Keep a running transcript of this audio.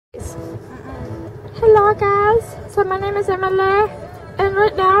Hello guys, so my name is Emily, and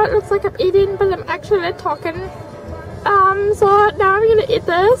right now it looks like I'm eating, but I'm actually talking. So now I'm gonna eat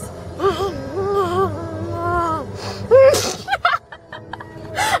this.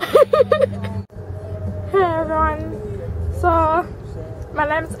 Hey everyone, so my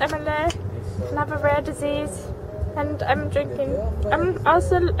name is Emily, and I have a rare disease, and I'm drinking. I'm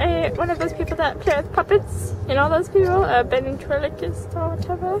also one of those people that play with puppets, you know those people, ventriloquist or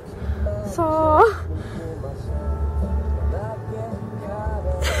whatever. So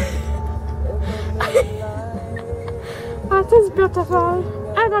that is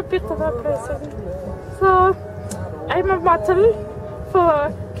beautiful. I'm a beautiful person. So I'm a model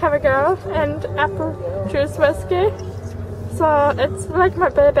for CoverGirl and apple juice whiskey. So it's like my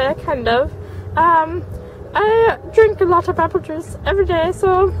baby, kind of. I drink a lot of apple juice every day,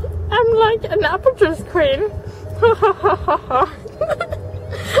 so I'm like an apple juice queen.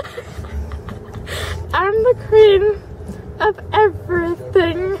 I'm the queen of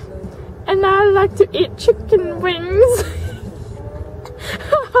everything, and I like to eat chicken wings.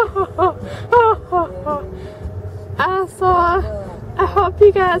 So I hope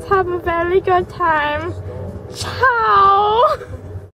you guys have a very good time. Ciao!